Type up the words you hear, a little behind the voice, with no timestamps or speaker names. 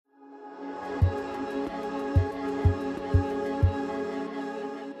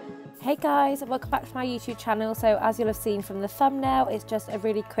Hey guys, welcome back to my YouTube channel. So as you'll have seen from the thumbnail, it's just a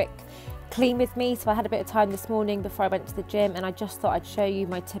really quick clean with me. So I had a bit of time this morning before I went to the gym and I just thought I'd show you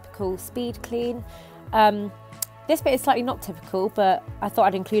my typical speed clean. This bit is slightly not typical, but I thought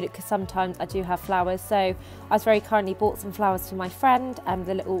I'd include it because sometimes I do have flowers. So I was very kindly bought some flowers for my friend,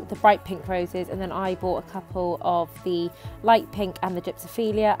 the bright pink roses, and then I bought a couple of the light pink and the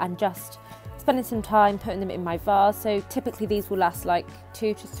gypsophilia, and just spending some time putting them in my vase. So typically these will last like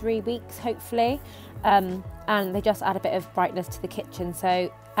 2 to 3 weeks, hopefully, and they just add a bit of brightness to the kitchen.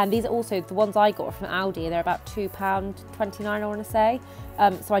 So, and these are also the ones I got from Aldi. They're about £2.29, I want to say.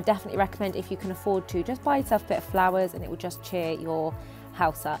 So I definitely recommend, if you can afford to, just buy yourself a bit of flowers and it will just cheer your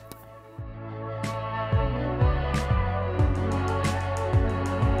house up.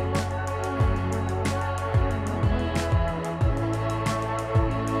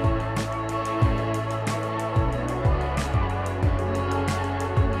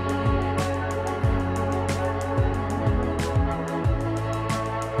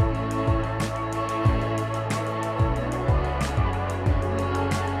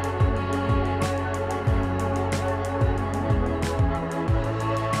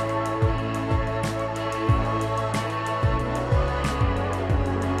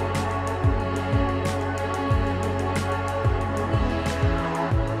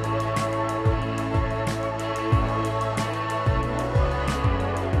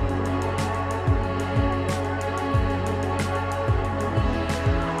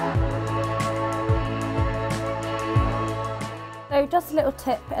 So just a little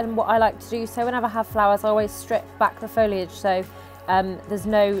tip and what I like to do, so whenever I have flowers I always strip back the foliage so there's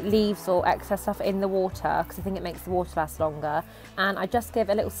no leaves or excess stuff in the water, because I think it makes the water last longer, and I just give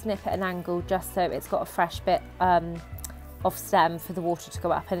a little snip at an angle just so it's got a fresh bit of stem for the water to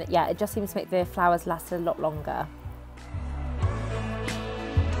go up, and yeah, it just seems to make the flowers last a lot longer.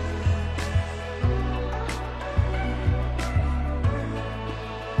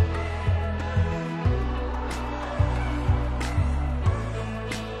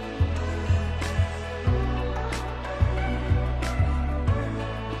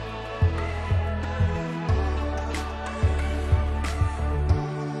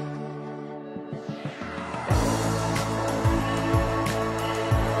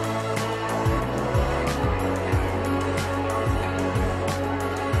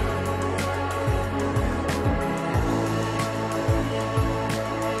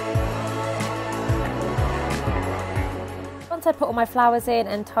 Once I put all my flowers in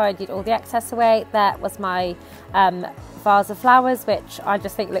and tidied all the excess away, that was my vase of flowers, which I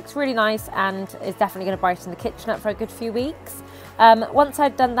just think looks really nice and is definitely going to brighten the kitchen up for a good few weeks. Once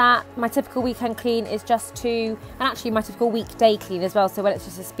I've done that, my typical weekend clean is just and actually my typical weekday clean as well, so when it's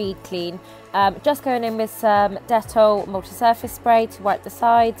just a speed clean, just going in with some Dettol multi-surface spray to wipe the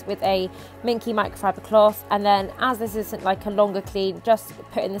sides with a minky microfiber cloth, and then, as this isn't like a longer clean, just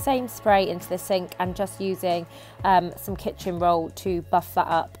putting the same spray into the sink and just using some kitchen roll to buff that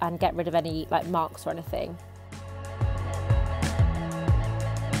up and get rid of any like marks or anything.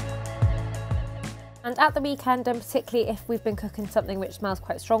 And at the weekend, and particularly if we've been cooking something which smells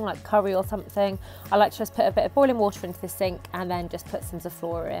quite strong, like curry or something, I like to just put a bit of boiling water into the sink and then just put some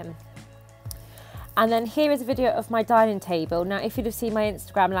Zaflora in. And then here is a video of my dining table. Now, if you'd have seen my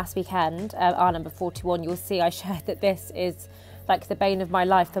Instagram last weekend, our number 41, you'll see I shared that this is like the bane of my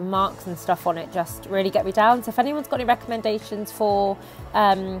life. The marks and stuff on it just really get me down. So if anyone's got any recommendations for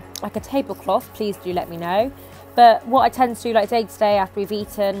like a tablecloth, please do let me know. But what I tend to do like day to day after we've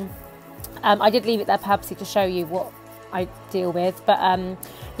eaten, I did leave it there purposely to show you what I deal with, but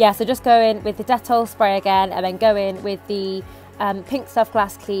yeah, so just go in with the Dettol spray again, and then go in with the Pink Stuff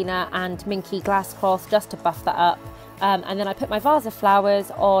glass cleaner and Minky glass cloth just to buff that up, and then I put my vase of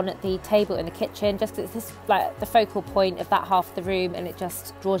flowers on the table in the kitchen, just because it's this, like, the focal point of that half of the room, and it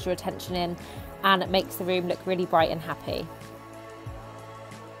just draws your attention in and it makes the room look really bright and happy.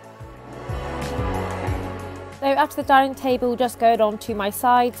 So after the dining table, just going on to my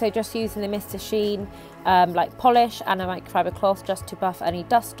side, so just using the Mr. Sheen like polish and a microfiber cloth just to buff any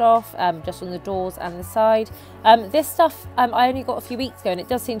dust off, just on the doors and the side. This stuff I only got a few weeks ago and it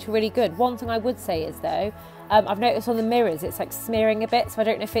does seem to be really good. One thing I would say is though, I've noticed on the mirrors it's like smearing a bit, so I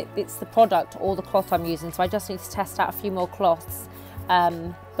don't know if it's the product or the cloth I'm using, so I just need to test out a few more cloths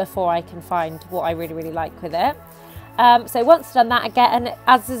before I can find what I really like with it. So once I've done that, again,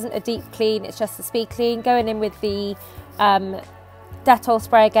 as this isn't a deep clean, it's just a speed clean, going in with the Dettol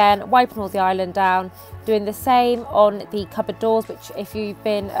spray again, wiping all the island down, doing the same on the cupboard doors, which if you've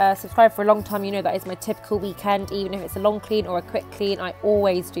been subscribed for a long time, you know that is my typical weekend. Even if it's a long clean or a quick clean, I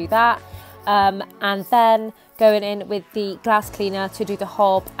always do that. and then going in with the glass cleaner to do the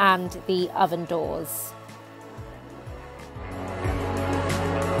hob and the oven doors.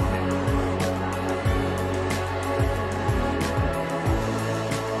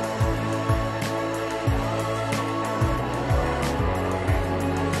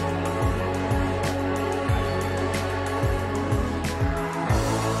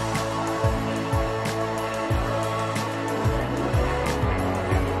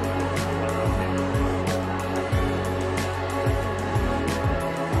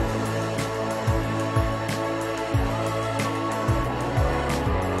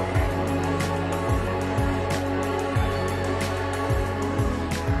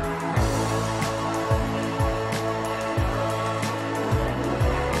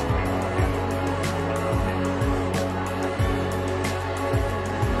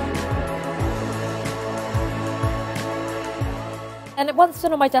 And once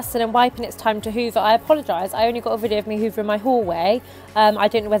done all my dusting and wiping, it's time to hoover. I apologise, I only got a video of me hoovering my hallway. I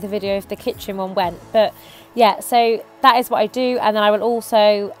don't know where the video of the kitchen one went, but yeah, so that is what I do, and then I will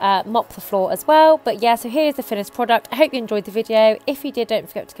also mop the floor as well. But yeah, so here's the finished product. I hope you enjoyed the video. If you did, don't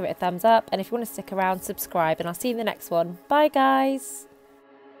forget to give it a thumbs up, and if you want to stick around, subscribe, and I'll see you in the next one. Bye guys.